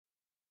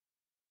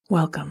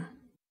Welcome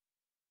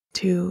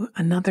to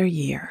another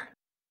year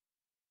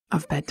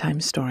of bedtime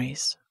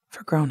stories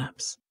for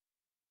grown-ups,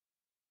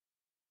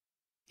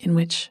 in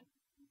which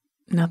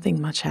nothing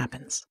much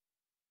happens.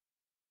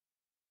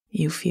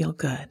 You feel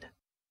good,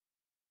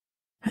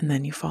 and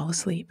then you fall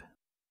asleep.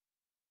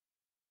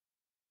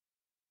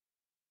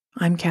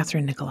 I'm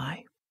Kathryn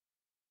Nicolai.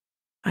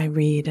 I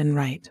read and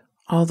write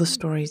all the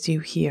stories you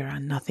hear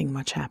on Nothing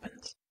Much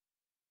Happens.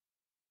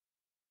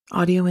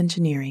 Audio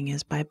engineering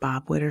is by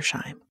Bob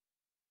Wittersheim.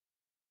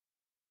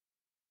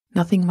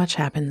 Nothing Much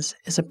Happens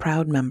is a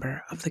proud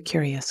member of the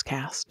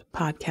CuriousCast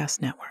Podcast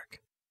Network.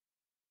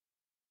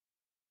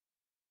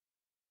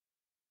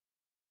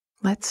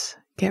 Let's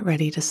get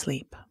ready to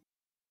sleep.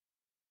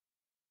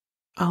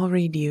 I'll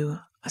read you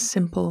a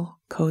simple,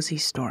 cozy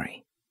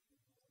story.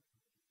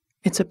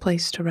 It's a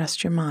place to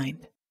rest your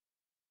mind.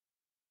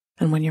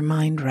 And when your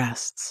mind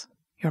rests,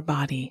 your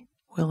body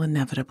will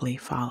inevitably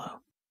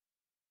follow.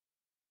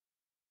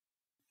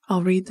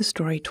 I'll read the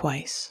story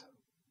twice,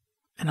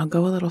 and I'll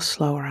go a little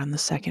slower on the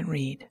second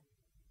read.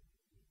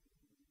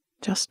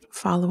 Just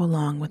follow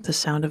along with the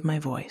sound of my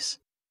voice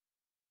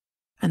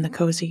and the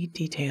cozy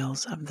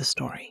details of the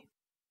story.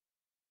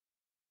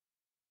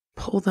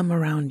 Pull them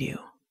around you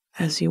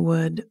as you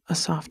would a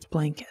soft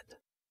blanket.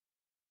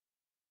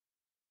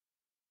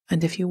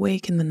 And if you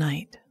wake in the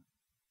night,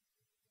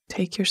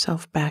 take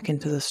yourself back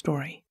into the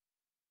story,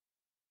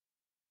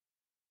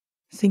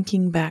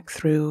 thinking back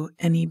through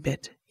any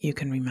bit you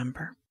can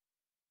remember.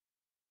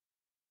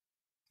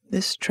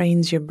 This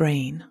trains your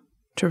brain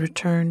to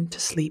return to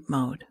sleep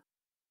mode,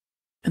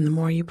 and the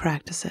more you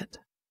practice it,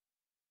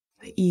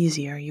 the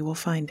easier you will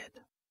find it.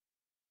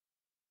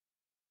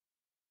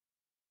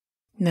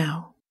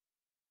 Now,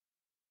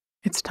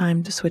 it's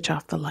time to switch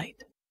off the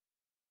light.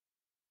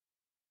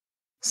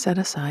 Set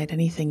aside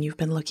anything you've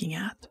been looking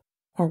at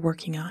or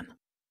working on.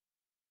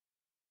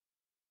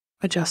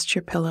 Adjust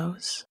your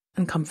pillows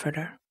and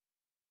comforter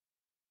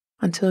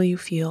until you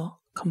feel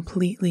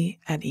completely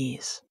at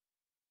ease.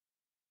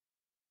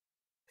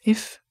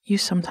 If you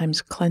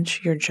sometimes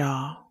clench your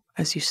jaw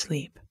as you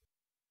sleep,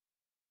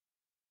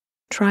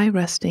 try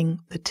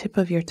resting the tip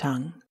of your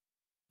tongue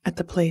at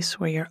the place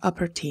where your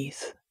upper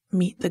teeth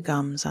meet the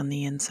gums on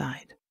the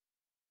inside.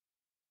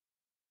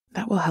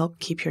 That will help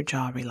keep your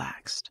jaw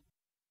relaxed.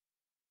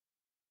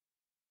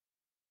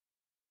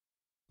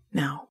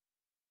 Now,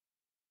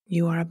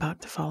 you are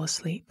about to fall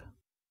asleep.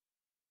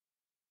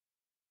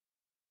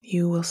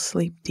 You will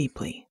sleep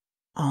deeply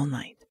all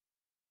night.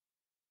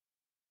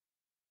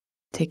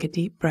 Take a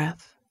deep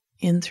breath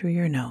in through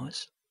your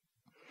nose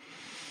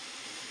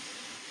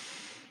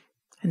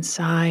and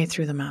sigh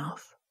through the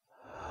mouth.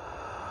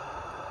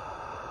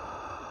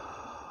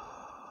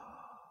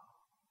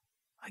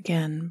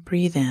 Again,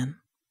 breathe in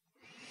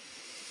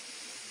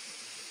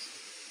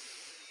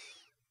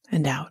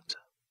and out.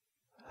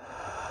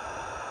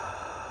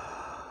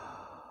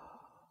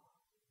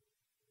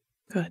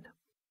 Good.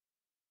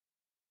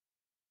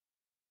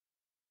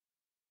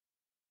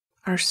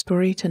 Our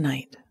story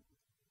tonight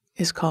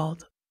is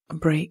called A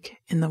Break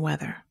in the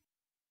Weather,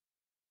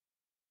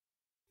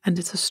 and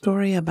it's a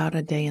story about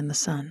a day in the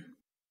sun.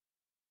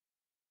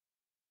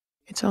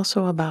 It's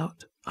also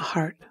about a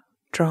heart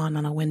drawn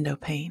on a window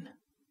pane,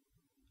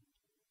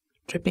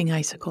 dripping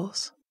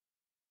icicles,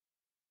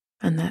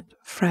 and that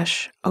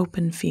fresh,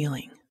 open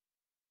feeling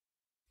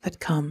that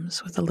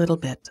comes with a little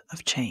bit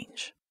of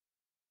change.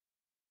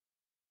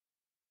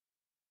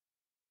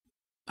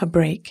 A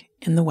Break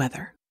in the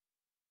Weather.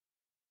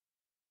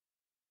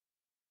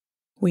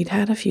 We'd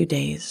had a few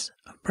days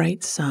of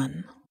bright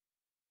sun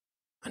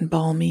and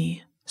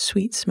balmy,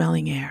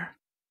 sweet-smelling air,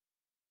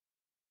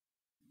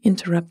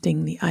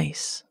 interrupting the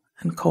ice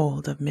and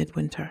cold of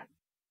midwinter.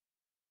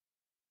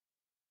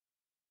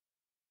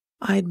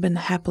 I'd been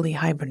happily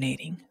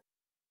hibernating,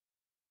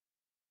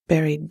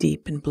 buried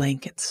deep in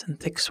blankets and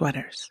thick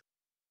sweaters,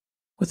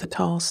 with a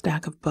tall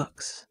stack of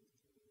books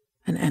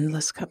and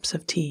endless cups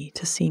of tea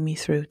to see me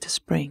through to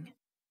spring.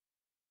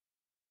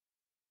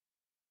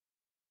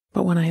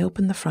 But when I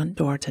opened the front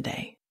door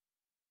today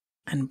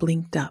and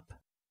blinked up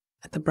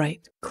at the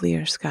bright,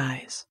 clear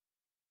skies,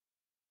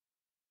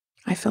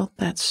 I felt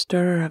that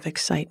stir of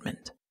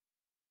excitement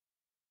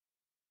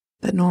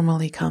that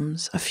normally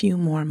comes a few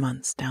more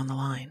months down the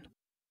line.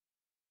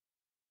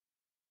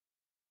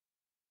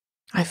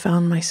 I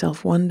found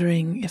myself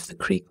wondering if the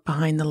creek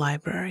behind the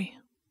library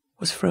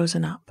was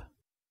frozen up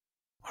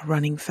or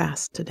running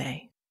fast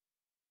today.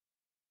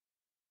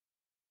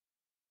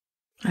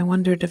 I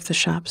wondered if the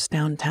shops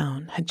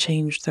downtown had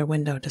changed their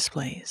window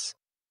displays,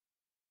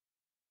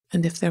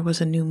 and if there was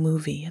a new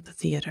movie at the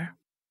theater.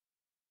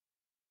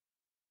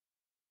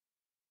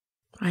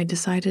 I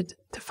decided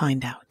to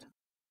find out.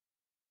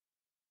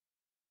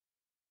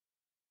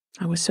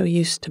 I was so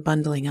used to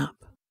bundling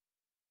up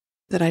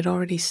that I'd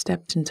already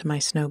stepped into my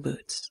snow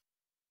boots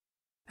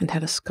and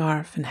had a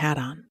scarf and hat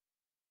on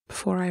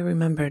before I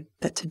remembered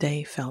that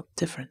today felt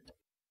different.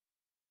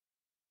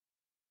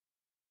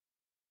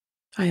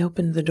 I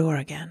opened the door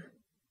again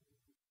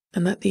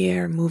and let the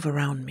air move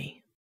around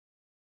me.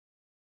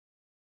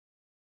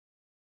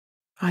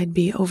 I'd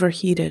be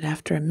overheated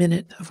after a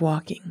minute of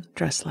walking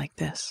dressed like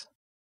this.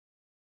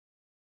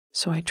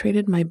 So I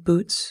traded my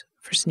boots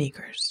for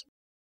sneakers,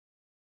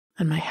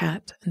 and my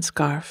hat and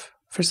scarf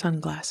for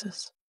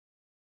sunglasses.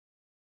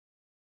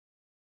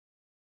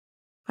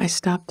 I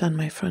stopped on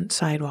my front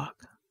sidewalk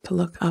to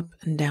look up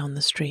and down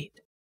the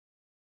street.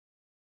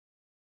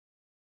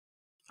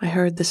 I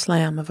heard the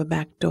slam of a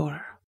back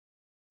door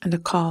and a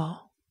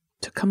call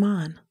to come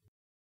on,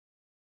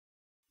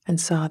 and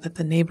saw that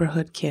the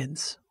neighborhood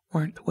kids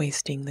weren't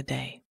wasting the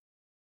day.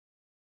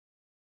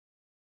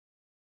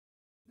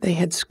 They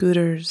had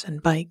scooters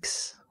and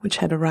bikes which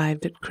had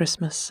arrived at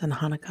Christmas and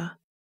Hanukkah,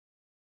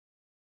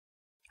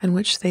 and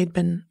which they'd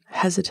been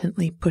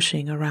hesitantly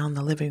pushing around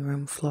the living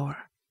room floor,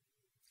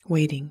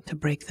 waiting to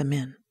break them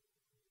in.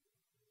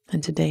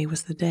 And today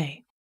was the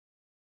day.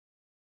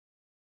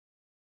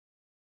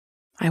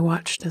 I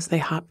watched as they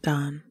hopped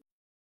on,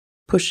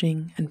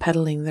 pushing and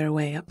pedaling their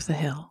way up the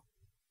hill,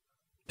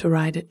 to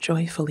ride it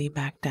joyfully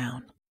back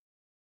down.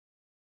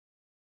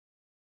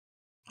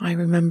 I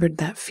remembered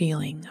that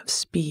feeling of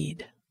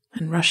speed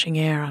and rushing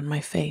air on my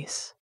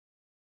face,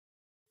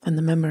 and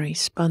the memory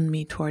spun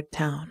me toward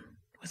town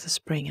with a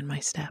spring in my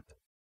step.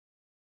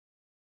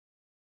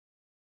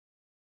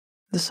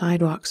 The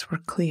sidewalks were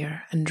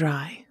clear and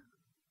dry,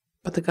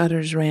 but the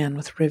gutters ran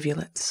with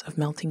rivulets of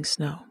melting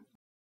snow.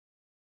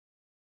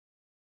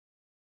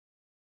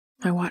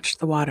 I watched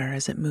the water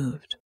as it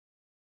moved,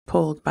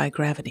 pulled by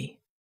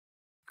gravity,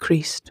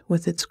 creased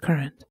with its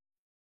current,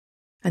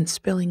 and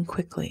spilling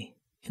quickly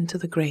into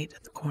the grate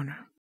at the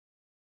corner.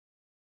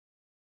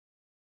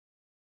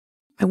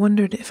 I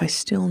wondered if I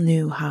still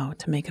knew how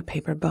to make a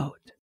paper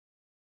boat,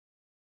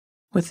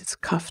 with its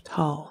cuffed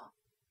hull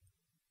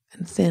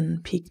and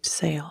thin peaked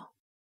sail.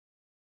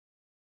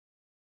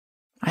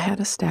 I had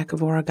a stack of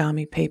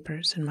origami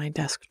papers in my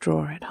desk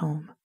drawer at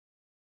home.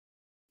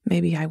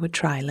 Maybe I would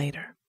try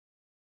later.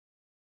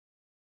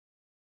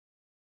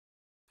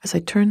 As I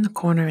turned the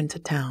corner into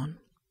town,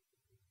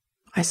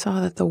 I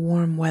saw that the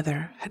warm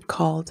weather had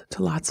called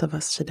to lots of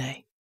us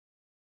today.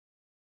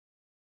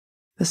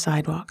 The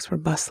sidewalks were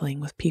bustling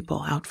with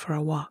people out for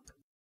a walk,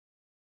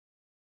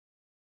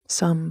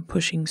 some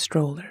pushing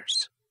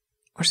strollers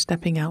or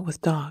stepping out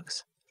with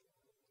dogs,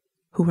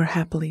 who were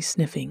happily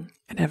sniffing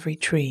at every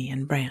tree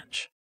and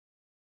branch.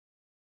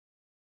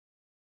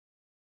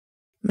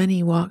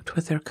 Many walked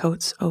with their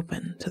coats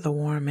open to the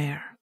warm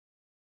air,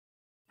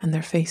 and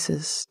their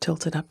faces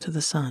tilted up to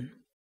the sun.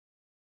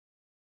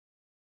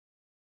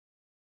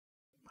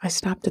 I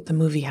stopped at the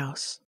movie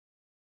house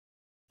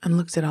and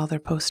looked at all their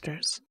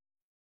posters.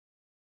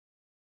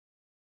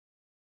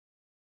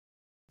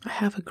 I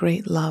have a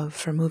great love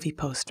for movie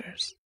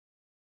posters,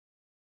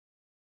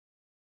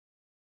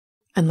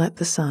 and let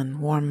the sun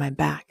warm my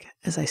back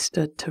as I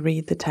stood to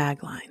read the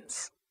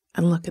taglines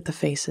and look at the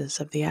faces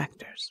of the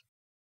actors.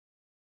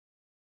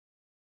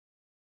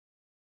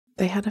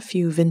 They had a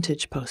few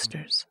vintage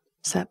posters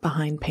set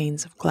behind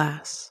panes of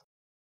glass,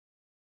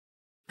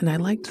 and I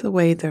liked the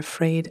way their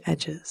frayed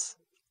edges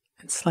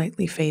and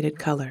slightly faded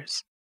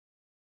colors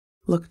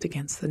looked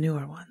against the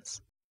newer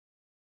ones.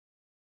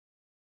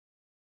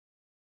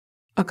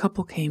 A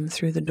couple came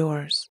through the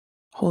doors,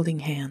 holding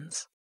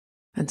hands,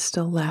 and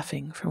still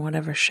laughing for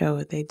whatever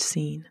show they'd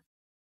seen,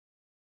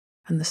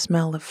 and the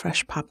smell of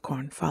fresh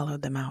popcorn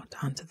followed them out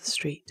onto the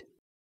street.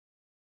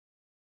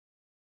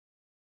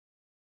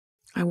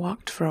 I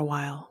walked for a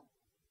while,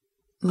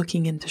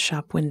 looking into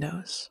shop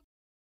windows,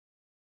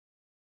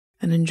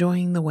 and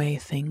enjoying the way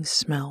things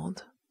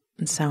smelled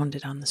and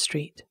sounded on the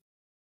street.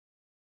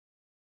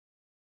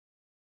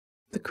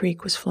 The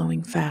creek was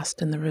flowing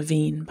fast in the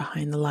ravine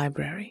behind the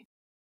library,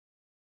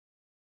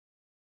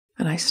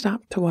 and I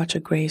stopped to watch a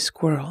gray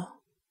squirrel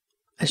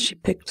as she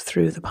picked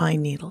through the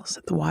pine needles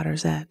at the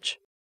water's edge.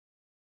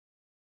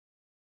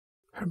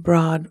 Her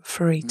broad,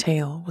 furry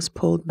tail was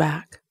pulled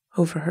back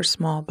over her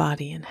small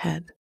body and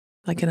head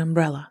like an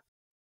umbrella,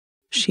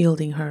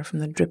 shielding her from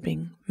the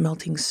dripping,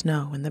 melting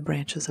snow in the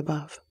branches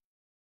above.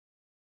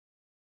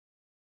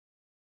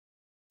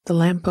 The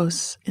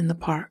lampposts in the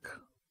park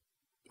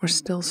were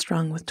still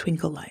strung with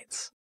twinkle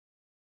lights,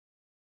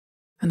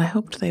 and I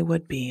hoped they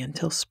would be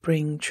until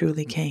spring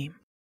truly came.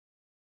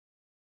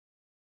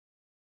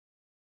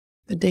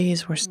 The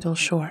days were still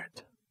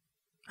short,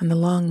 and the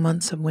long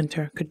months of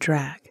winter could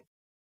drag.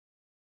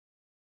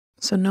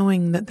 So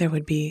knowing that there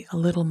would be a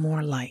little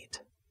more light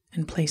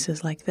in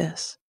places like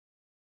this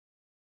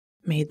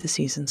made the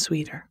season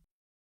sweeter.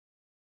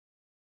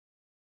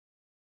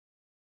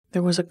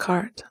 There was a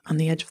cart on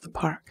the edge of the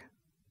park,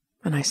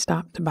 and I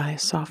stopped to buy a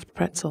soft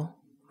pretzel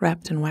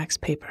wrapped in wax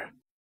paper,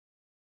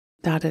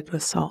 dotted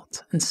with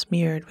salt and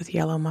smeared with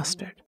yellow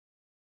mustard.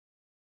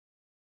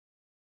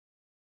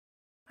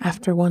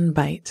 After one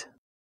bite,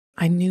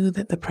 I knew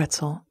that the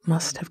pretzel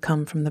must have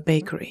come from the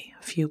bakery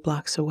a few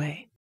blocks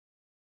away.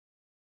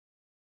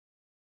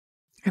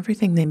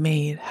 Everything they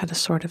made had a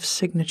sort of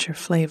signature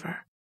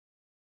flavor.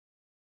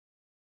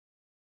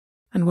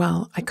 And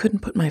while I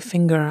couldn't put my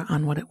finger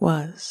on what it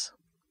was,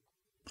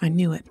 I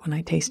knew it when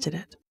I tasted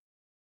it.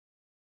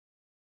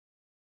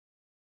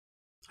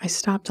 I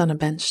stopped on a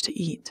bench to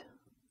eat.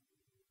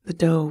 The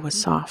dough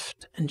was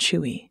soft and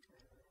chewy,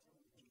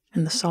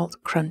 and the salt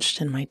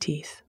crunched in my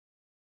teeth.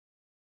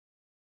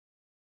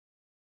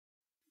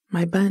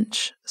 My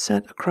bench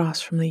sat across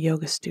from the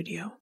yoga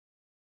studio,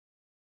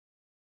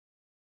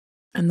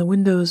 and the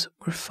windows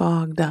were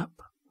fogged up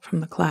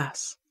from the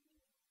class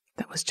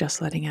that was just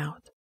letting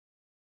out.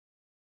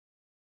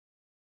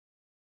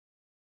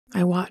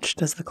 I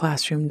watched as the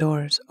classroom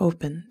doors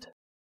opened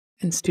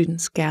and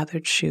students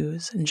gathered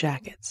shoes and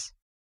jackets.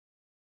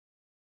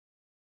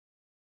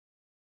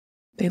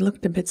 They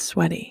looked a bit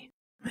sweaty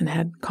and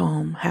had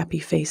calm, happy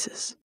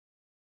faces.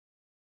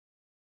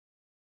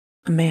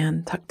 A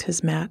man tucked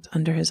his mat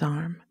under his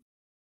arm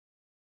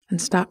and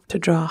stopped to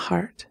draw a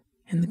heart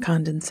in the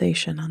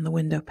condensation on the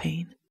window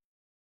pane.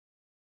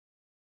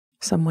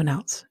 Someone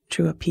else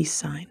drew a peace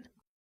sign.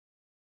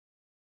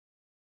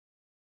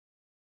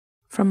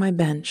 From my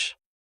bench,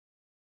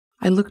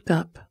 I looked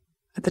up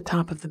at the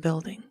top of the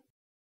building.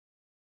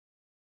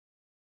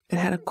 It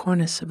had a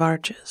cornice of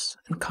arches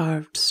and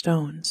carved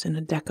stones in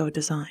a deco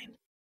design.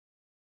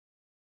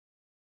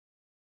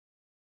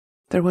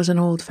 There was an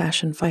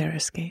old-fashioned fire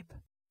escape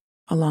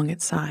along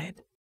its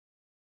side,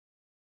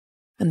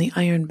 and the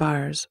iron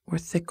bars were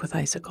thick with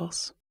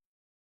icicles.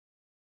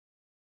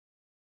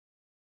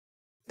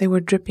 They were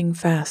dripping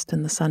fast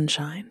in the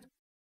sunshine,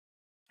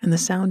 and the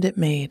sound it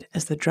made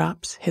as the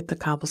drops hit the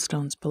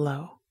cobblestones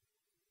below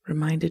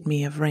reminded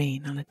me of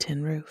rain on a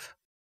tin roof.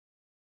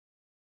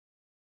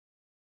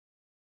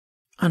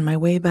 On my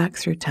way back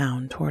through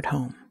town toward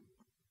home,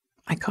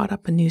 I caught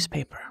up a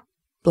newspaper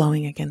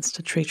blowing against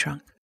a tree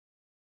trunk.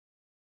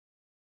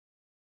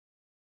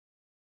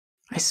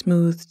 I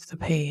smoothed the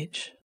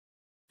page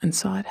and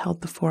saw it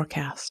held the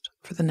forecast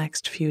for the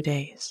next few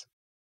days.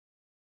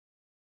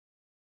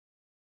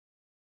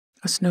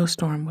 A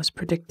snowstorm was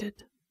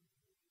predicted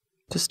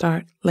to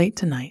start late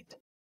tonight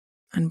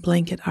and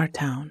blanket our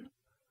town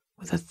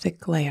with a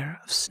thick layer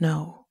of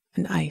snow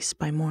and ice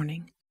by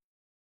morning.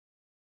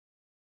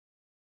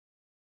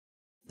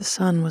 The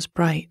sun was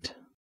bright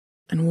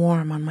and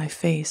warm on my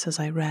face as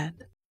I read,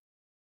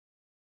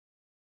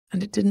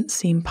 and it didn't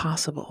seem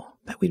possible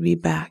that we'd be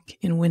back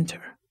in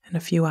winter in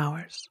a few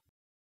hours.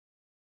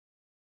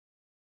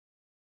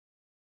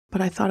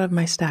 But I thought of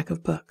my stack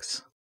of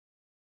books,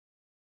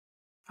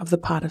 of the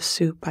pot of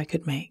soup I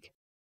could make,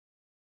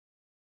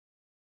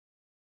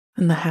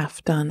 and the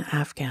half-done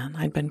Afghan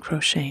I'd been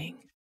crocheting,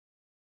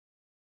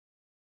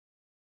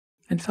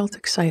 and felt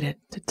excited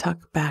to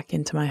tuck back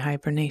into my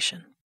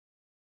hibernation.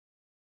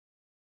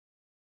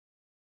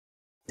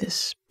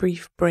 This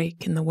brief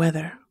break in the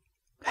weather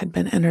had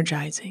been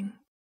energizing,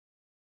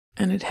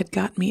 and it had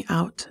got me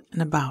out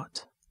and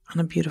about on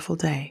a beautiful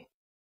day.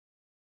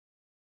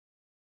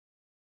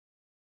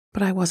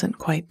 But I wasn't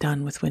quite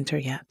done with winter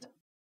yet,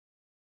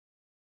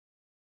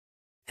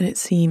 and it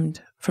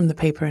seemed from the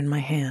paper in my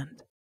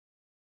hand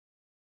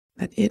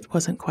that it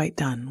wasn't quite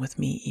done with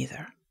me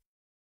either.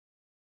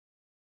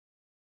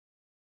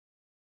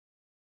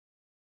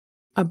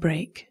 A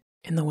break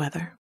in the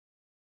weather.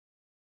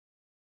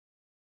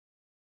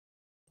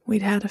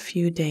 We'd had a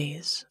few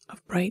days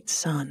of bright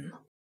sun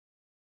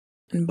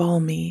and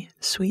balmy,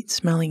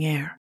 sweet-smelling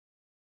air,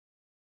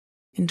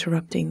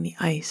 interrupting the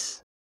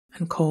ice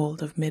and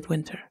cold of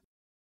midwinter.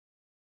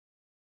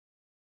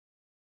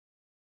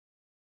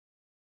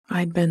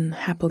 I'd been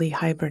happily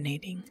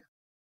hibernating,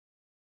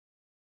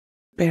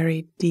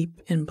 buried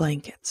deep in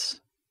blankets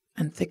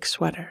and thick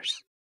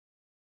sweaters,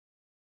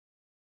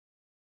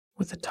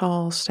 with a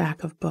tall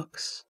stack of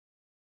books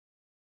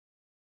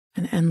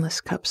and endless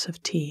cups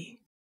of tea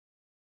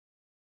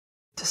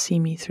to see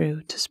me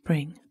through to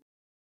spring.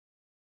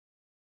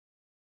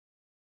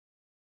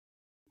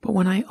 But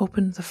when I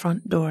opened the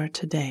front door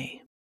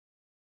today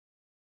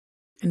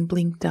and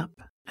blinked up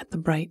at the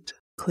bright,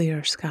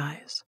 clear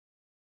skies,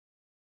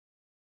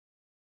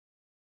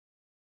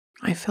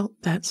 I felt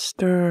that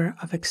stir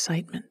of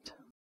excitement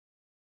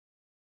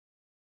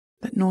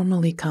that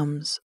normally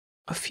comes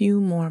a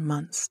few more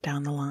months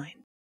down the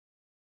line.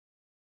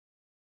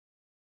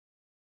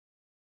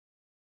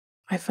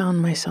 I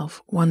found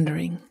myself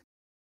wondering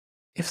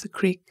if the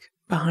creek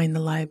behind the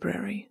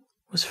library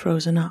was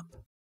frozen up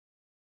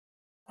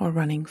or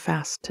running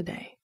fast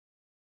today.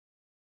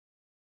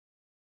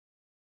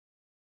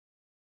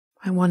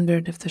 I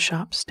wondered if the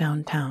shops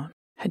downtown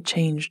had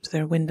changed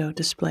their window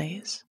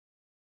displays,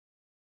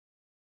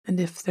 and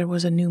if there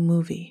was a new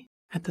movie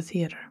at the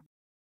theater.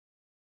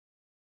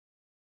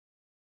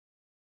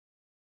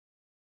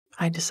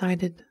 I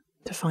decided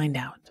to find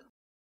out.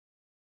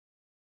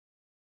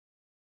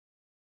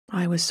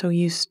 I was so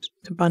used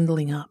to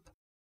bundling up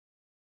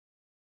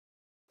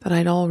that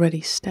I'd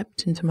already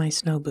stepped into my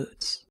snow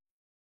boots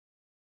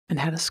and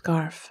had a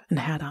scarf and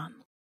hat on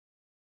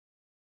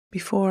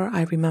before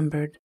I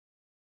remembered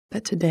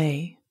that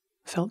today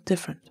felt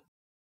different.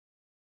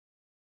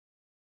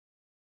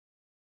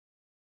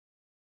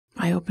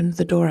 I opened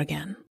the door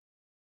again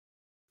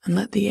and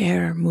let the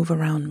air move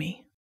around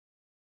me.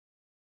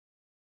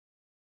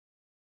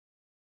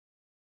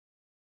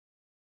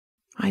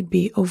 I'd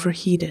be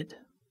overheated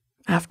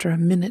after a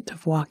minute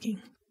of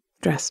walking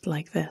dressed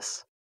like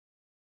this.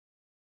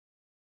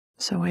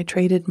 So I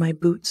traded my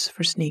boots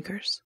for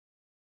sneakers,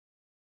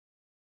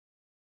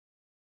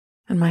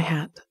 and my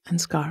hat and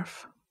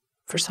scarf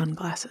for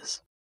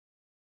sunglasses.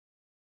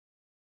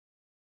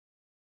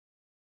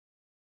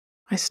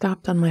 I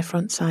stopped on my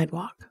front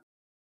sidewalk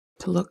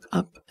to look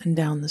up and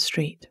down the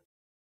street.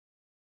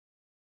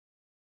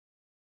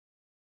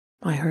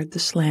 I heard the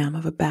slam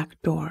of a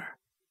back door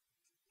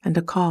and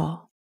a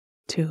call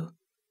to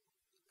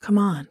 "Come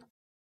on,"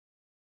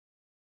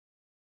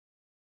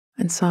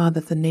 and saw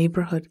that the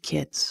neighborhood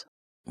kids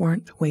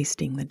weren't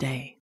wasting the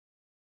day.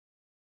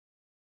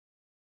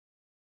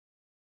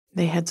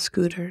 They had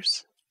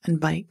scooters and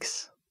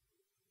bikes,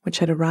 which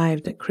had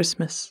arrived at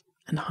Christmas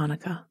and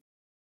Hanukkah,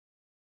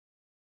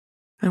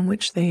 and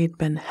which they'd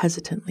been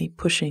hesitantly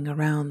pushing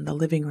around the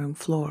living room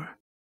floor,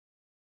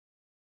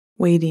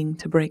 waiting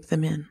to break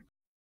them in.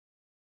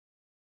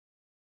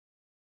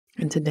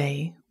 And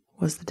today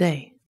was the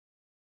day.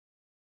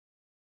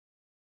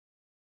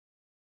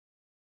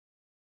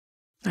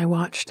 I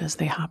watched as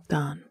they hopped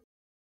on,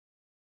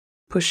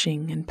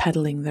 pushing and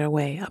pedaling their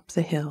way up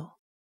the hill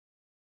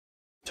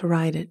to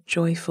ride it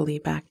joyfully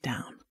back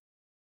down.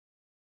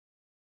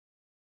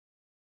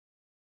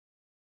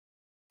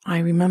 I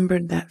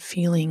remembered that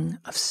feeling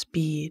of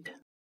speed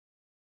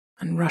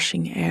and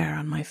rushing air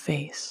on my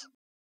face,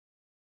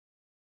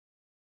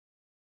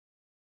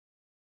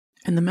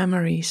 and the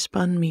memory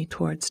spun me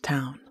towards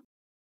town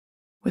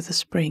with a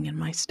spring in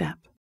my step.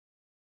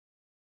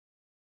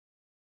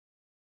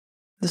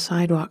 The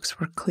sidewalks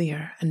were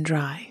clear and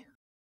dry,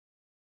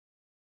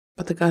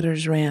 but the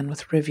gutters ran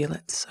with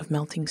rivulets of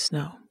melting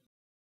snow.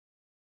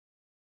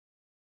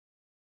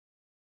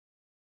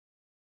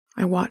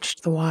 I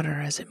watched the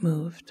water as it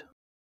moved,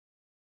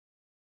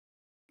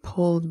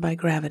 pulled by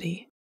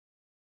gravity,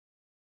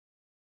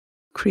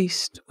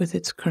 creased with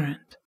its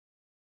current,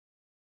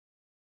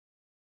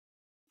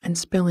 and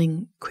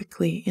spilling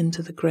quickly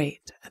into the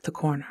grate at the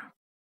corner.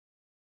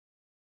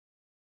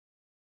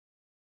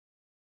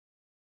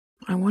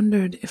 I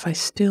wondered if I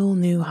still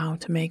knew how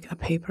to make a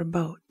paper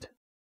boat,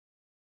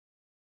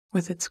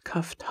 with its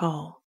cuffed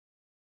hull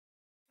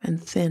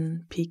and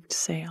thin peaked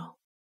sail.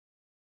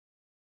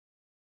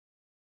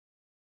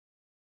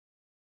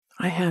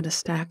 I had a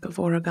stack of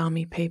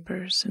origami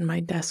papers in my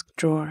desk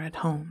drawer at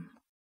home,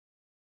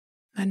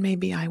 and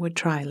maybe I would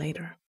try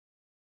later.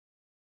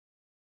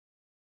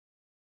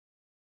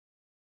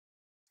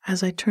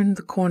 As I turned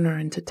the corner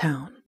into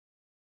town,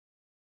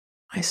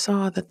 I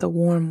saw that the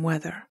warm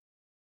weather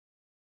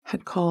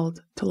had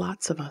called to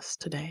lots of us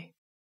today.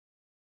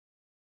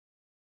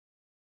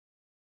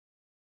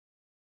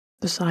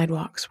 The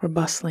sidewalks were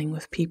bustling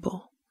with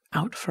people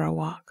out for a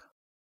walk,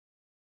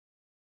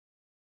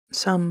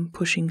 some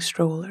pushing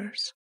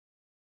strollers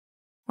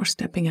or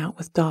stepping out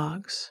with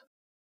dogs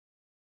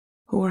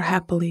who were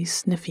happily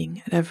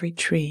sniffing at every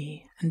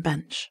tree and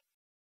bench.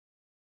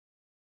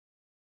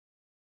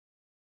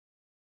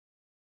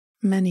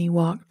 Many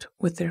walked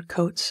with their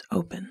coats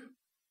open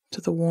to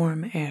the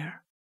warm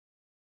air,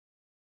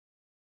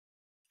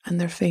 and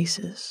their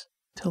faces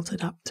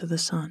tilted up to the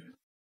sun.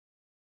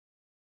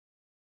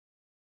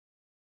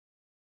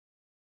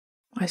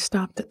 I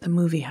stopped at the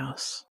movie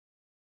house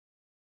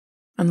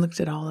and looked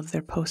at all of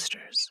their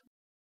posters.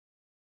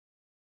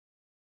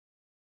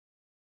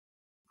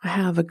 I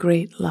have a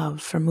great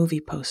love for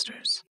movie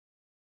posters,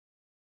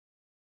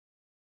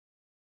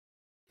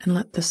 and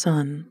let the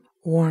sun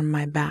warm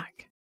my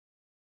back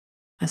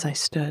as I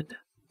stood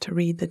to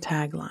read the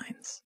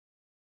taglines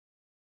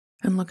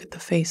and look at the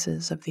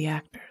faces of the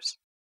actors.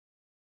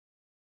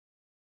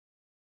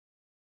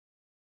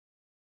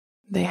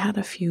 They had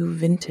a few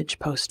vintage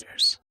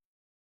posters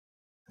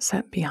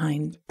set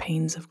behind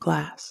panes of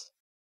glass,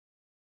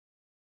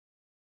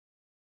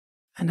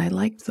 and I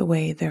liked the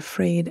way their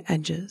frayed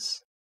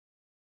edges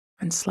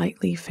and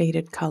slightly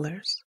faded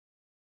colors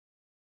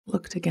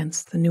looked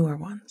against the newer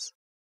ones.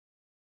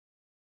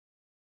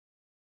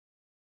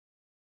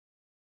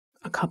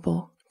 A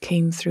couple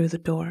came through the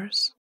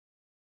doors,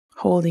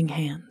 holding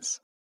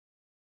hands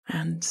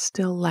and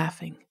still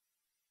laughing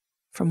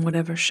from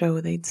whatever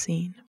show they'd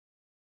seen.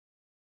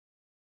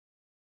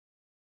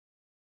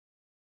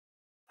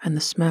 And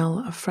the smell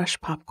of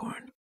fresh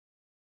popcorn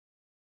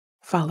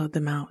followed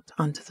them out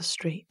onto the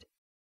street.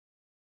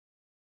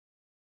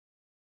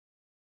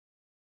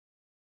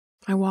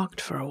 I walked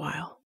for a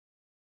while,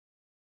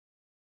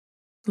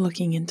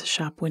 looking into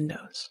shop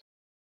windows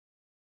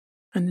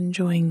and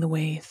enjoying the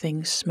way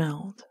things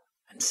smelled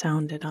and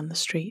sounded on the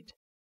street.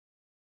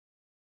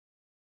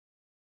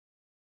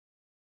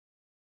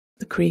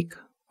 The creek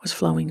was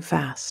flowing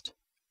fast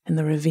in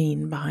the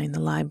ravine behind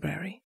the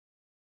library,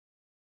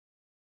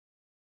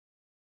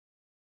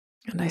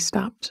 and I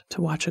stopped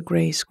to watch a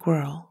gray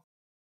squirrel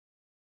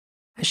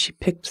as she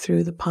picked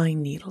through the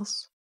pine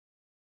needles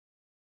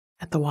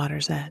at the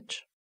water's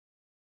edge.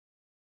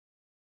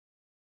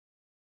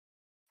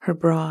 Her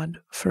broad,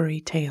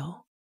 furry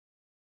tail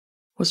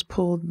was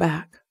pulled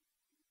back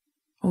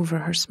over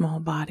her small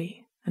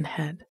body and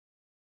head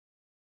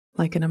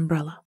like an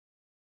umbrella.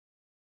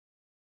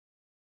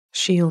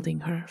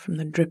 shielding her from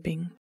the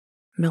dripping,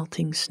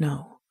 melting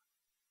snow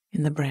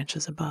in the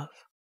branches above.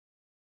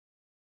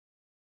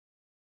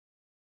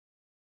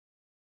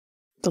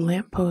 The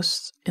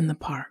lampposts in the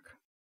park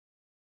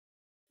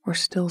were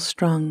still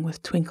strung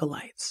with twinkle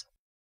lights,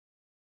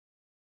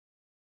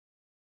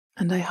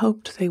 and I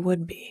hoped they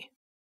would be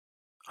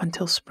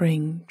until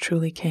spring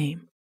truly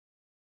came.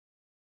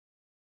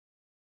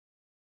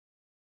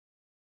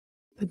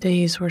 The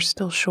days were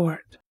still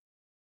short,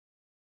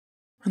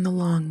 and the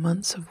long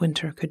months of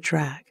winter could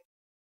drag.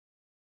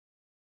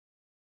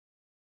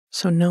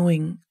 So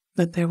knowing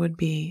that there would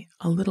be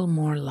a little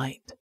more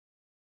light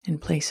in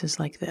places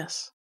like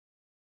this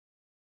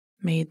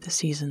made the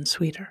season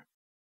sweeter.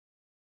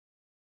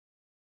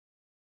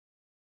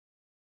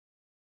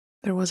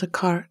 There was a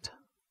cart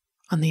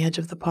on the edge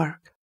of the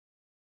park,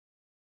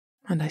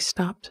 and I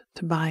stopped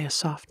to buy a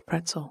soft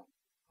pretzel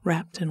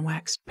wrapped in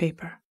waxed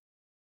paper,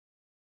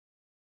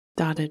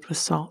 dotted with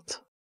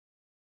salt,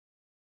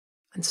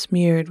 and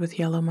smeared with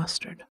yellow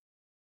mustard.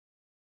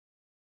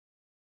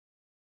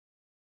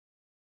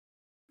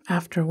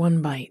 After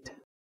one bite,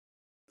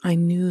 I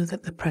knew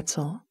that the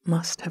pretzel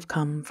must have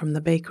come from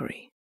the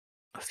bakery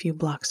a few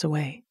blocks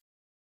away.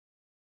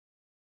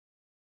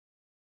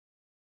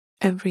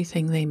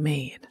 Everything they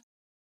made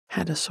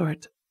had a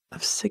sort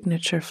of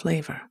signature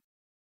flavor.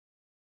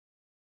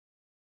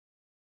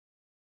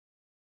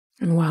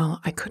 And while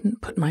I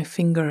couldn't put my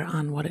finger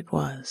on what it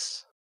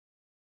was,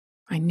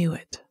 I knew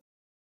it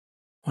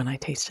when I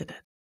tasted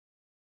it.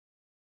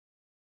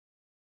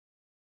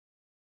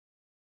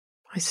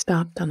 I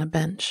stopped on a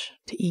bench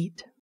to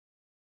eat.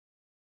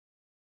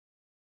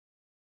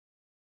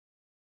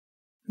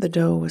 The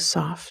dough was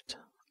soft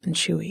and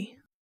chewy,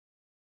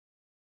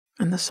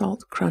 and the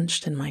salt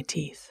crunched in my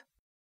teeth.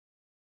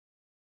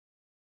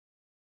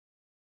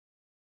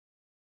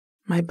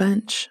 My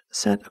bench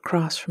sat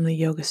across from the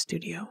yoga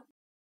studio,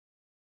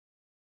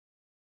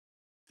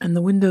 and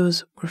the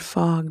windows were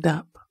fogged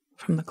up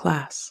from the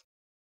class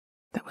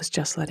that was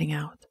just letting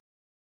out.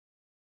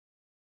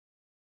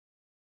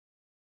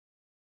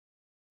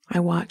 I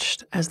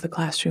watched as the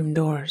classroom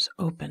doors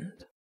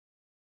opened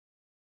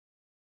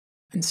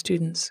and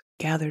students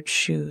gathered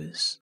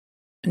shoes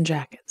and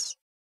jackets.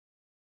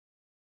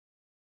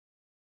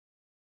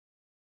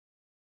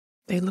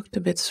 They looked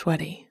a bit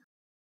sweaty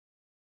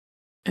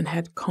and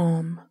had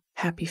calm,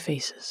 happy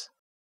faces.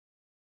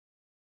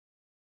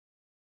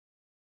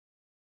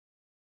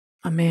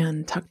 A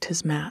man tucked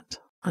his mat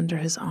under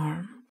his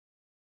arm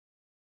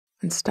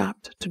and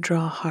stopped to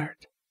draw a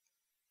heart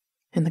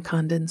in the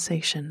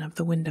condensation of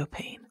the window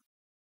pane.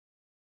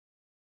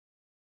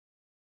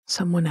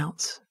 Someone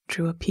else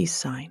drew a peace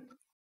sign.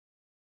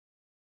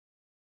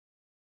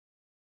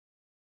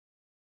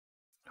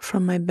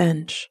 From my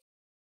bench,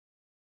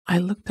 I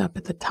looked up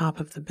at the top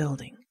of the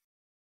building.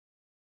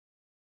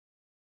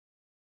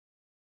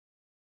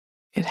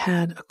 It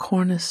had a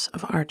cornice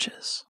of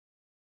arches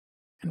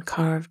and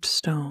carved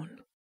stone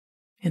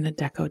in a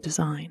deco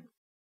design.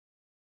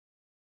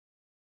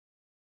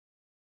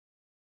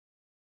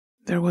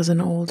 There was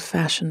an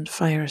old-fashioned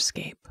fire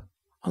escape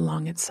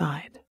along its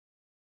side,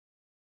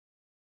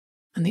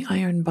 and the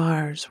iron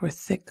bars were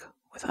thick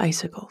with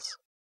icicles.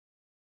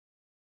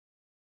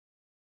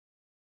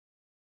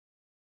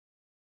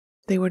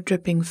 They were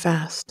dripping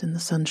fast in the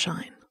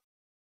sunshine,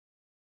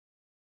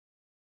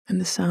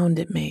 and the sound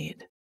it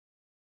made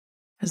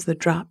as the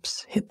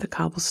drops hit the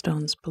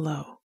cobblestones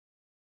below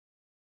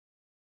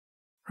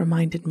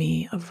reminded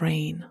me of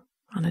rain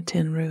on a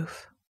tin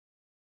roof.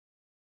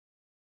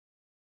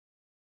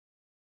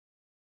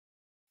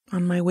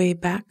 On my way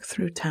back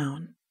through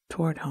town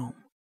toward home,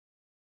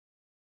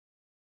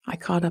 I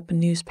caught up a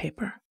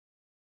newspaper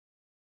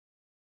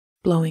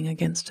blowing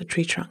against a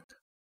tree trunk.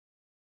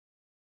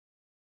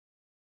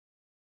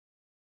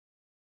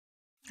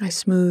 I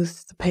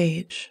smoothed the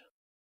page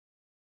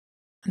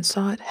and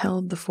saw it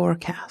held the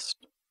forecast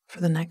for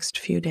the next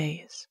few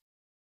days.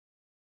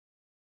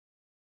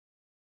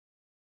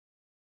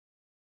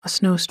 A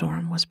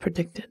snowstorm was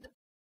predicted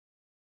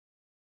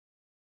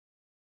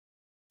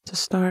to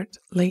start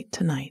late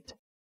tonight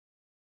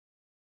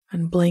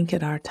and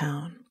blanket our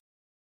town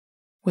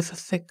with a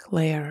thick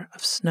layer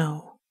of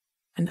snow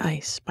and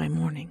ice by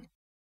morning.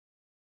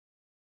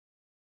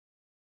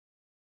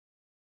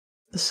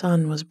 The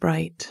sun was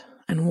bright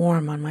and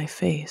warm on my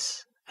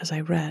face as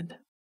I read,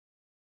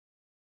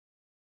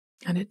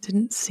 and it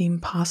didn't seem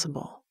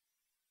possible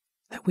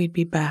that we'd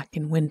be back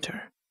in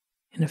winter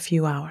in a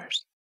few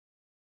hours.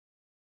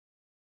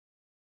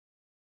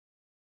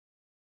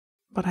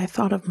 But I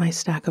thought of my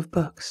stack of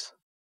books,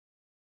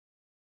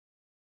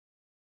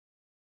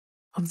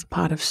 of the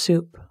pot of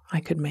soup I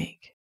could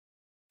make,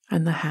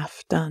 and the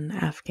half-done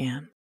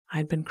Afghan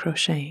I'd been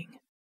crocheting,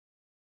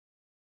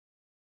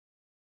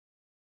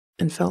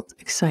 and felt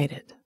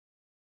excited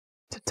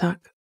to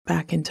tuck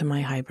back into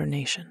my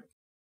hibernation.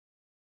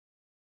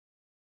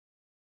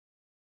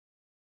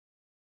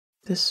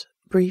 This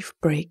brief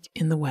break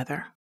in the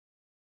weather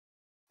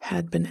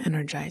had been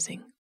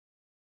energizing,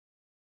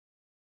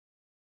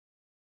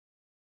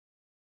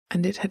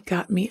 and it had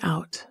got me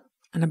out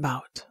and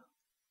about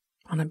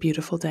on a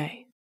beautiful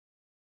day.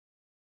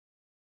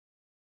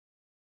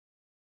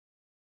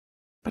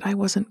 But I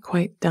wasn't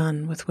quite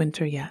done with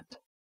winter yet,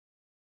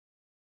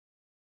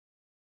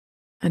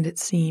 and it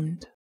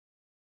seemed,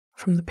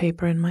 from the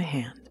paper in my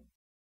hand,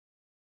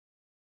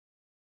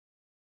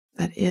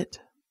 that it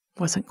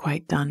wasn't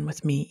quite done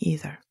with me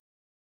either.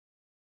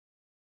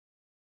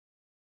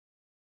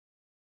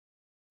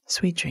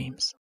 Sweet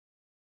dreams.